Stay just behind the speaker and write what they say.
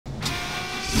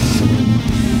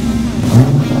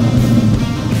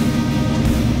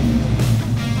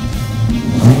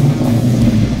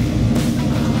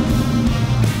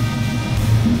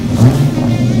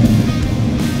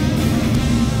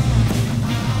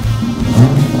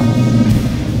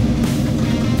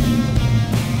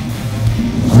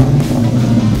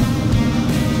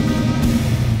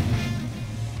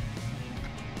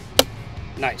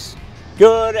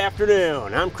Good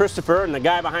afternoon. I'm Christopher, and the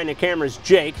guy behind the camera is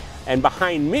Jake, and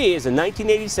behind me is a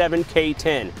 1987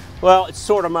 K10. Well, it's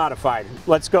sort of modified.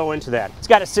 Let's go into that. It's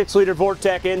got a 6-liter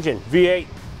Vortec engine, V8,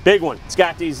 big one. It's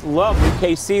got these lovely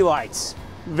KC lights.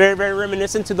 Very, very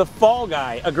reminiscent to the Fall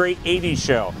Guy, a great 80s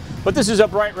show. But this is a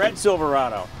bright red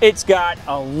Silverado. It's got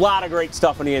a lot of great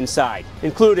stuff on the inside,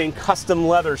 including custom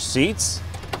leather seats,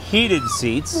 heated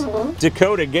seats,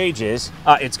 Dakota gauges.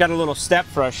 It's got a little step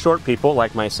for us short people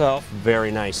like myself.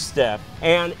 Very nice step.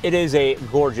 And it is a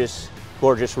gorgeous,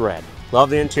 gorgeous red. Love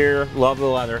the interior, love the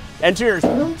leather. Interior's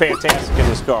fantastic in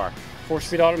this car.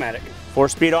 4-speed automatic.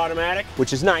 4-speed automatic,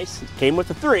 which is nice. It came with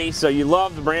the 3, so you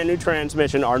love the brand new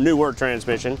transmission, our newer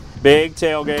transmission. Big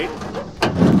tailgate.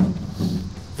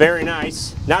 Very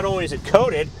nice. Not only is it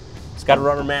coated, it's got a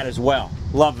rubber mat as well.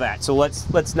 Love that. So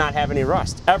let's not have any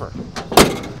rust, ever.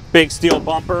 Big steel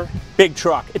bumper, big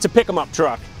truck. It's a pick-em-up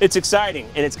truck. It's exciting,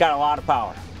 and it's got a lot of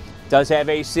power. It does have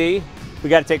AC. We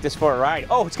got to take this for a ride.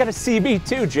 Oh, it's got a CB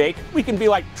too, Jake. We can be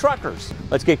like truckers.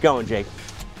 Let's get going, Jake.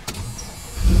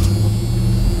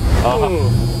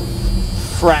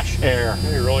 Fresh air.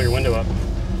 Maybe roll your window up.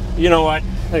 You know what?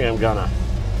 I think I'm gonna.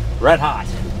 Red hot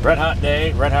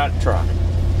day, red hot truck.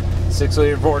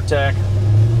 6-liter Vortec,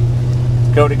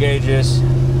 Dakota gauges.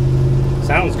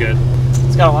 Sounds good.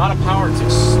 It's got a lot of power. It's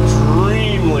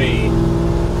extremely,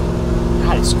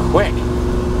 God, it's quick.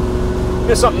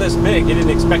 It's something this big, you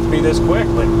didn't expect to be this quick,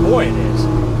 but boy, it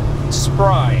is.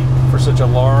 Spry for such a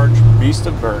large beast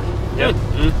of burden. Yep.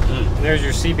 There's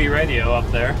your CB radio up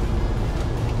there,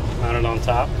 mounted on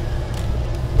top.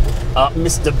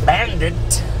 Mr.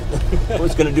 Bandit. I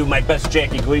was going to do my best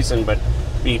Jackie Gleason, but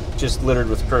be just littered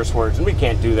with curse words, and we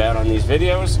can't do that on these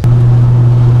videos.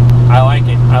 I like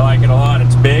it. I like it a lot.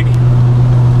 It's big.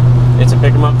 It's a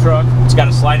pick-em-up truck. It's got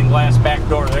a sliding glass back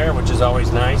door there, which is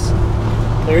always nice.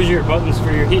 There's your buttons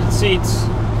for your heated seats,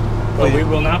 but we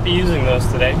will not be using those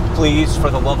today. Please, for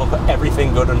the love of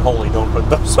everything good and holy, don't put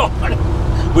those on.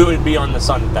 We would be on the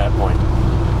sun at that point.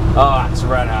 Oh, it's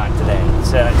red hot today. It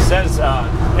says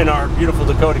in our beautiful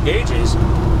Dakota gauges,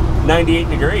 98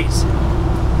 degrees.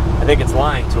 I think it's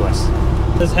lying to us.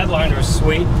 This headliner is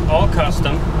sweet, all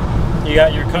custom. You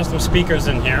got your custom speakers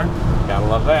in here. Gotta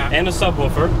love that. And a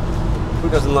subwoofer. Who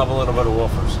doesn't love a little bit of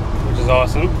woofers? Which is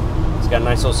awesome. It's got a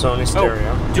nice little Sony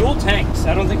stereo. Oh, dual tanks.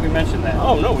 I don't think we mentioned that.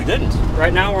 Oh, no, we didn't.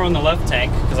 Right now we're on the left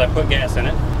tank because I put gas in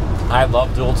it. I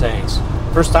love dual tanks.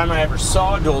 First time I ever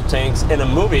saw dual tanks in a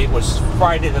movie was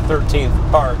Friday the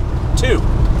 13th Part 2.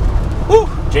 Whew,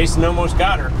 Jason almost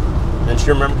got her. And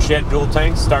she remembered she had dual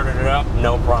tanks, started it up,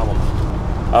 no problem.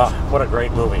 What a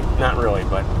great movie. Not really,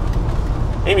 but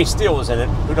Amy Steele was in it.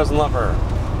 Who doesn't love her?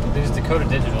 These Dakota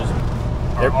Digitals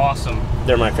are awesome.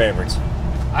 They're my favorites.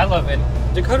 I love it.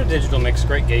 Dakota Digital makes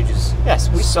great gauges. Yes,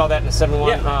 we saw that in the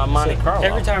 71 Monte Carlo.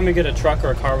 Every time we get a truck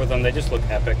or a car with them, they just look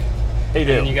epic. They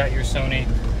do. And you got your Sony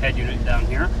head unit down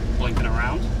here, blinking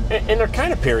around. And they're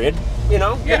kind of period, you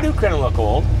know? Yeah. They do kind of look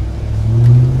old.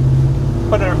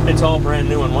 But it's all brand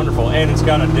new and wonderful. And it's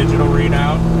got a digital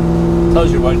readout.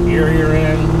 Tells you what year you're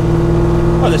in.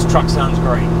 Oh, this truck sounds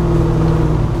great.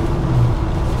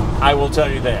 I will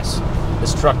tell you this.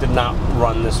 This truck did not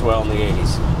run this well in the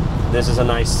 80s. This is a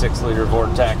nice 6-liter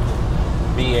Vortec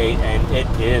V8, and it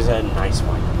is a nice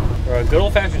one. For a good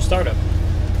old-fashioned startup.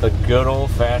 A good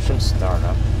old-fashioned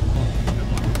startup.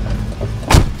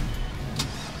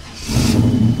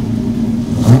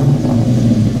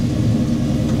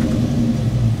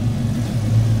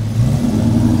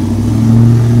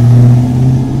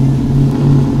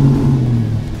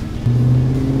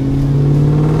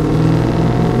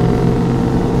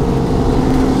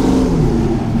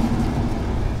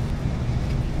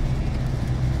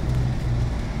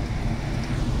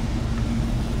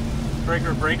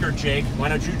 Breaker, Jake, why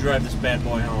don't you drive this bad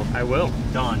boy home? I will.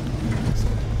 Done.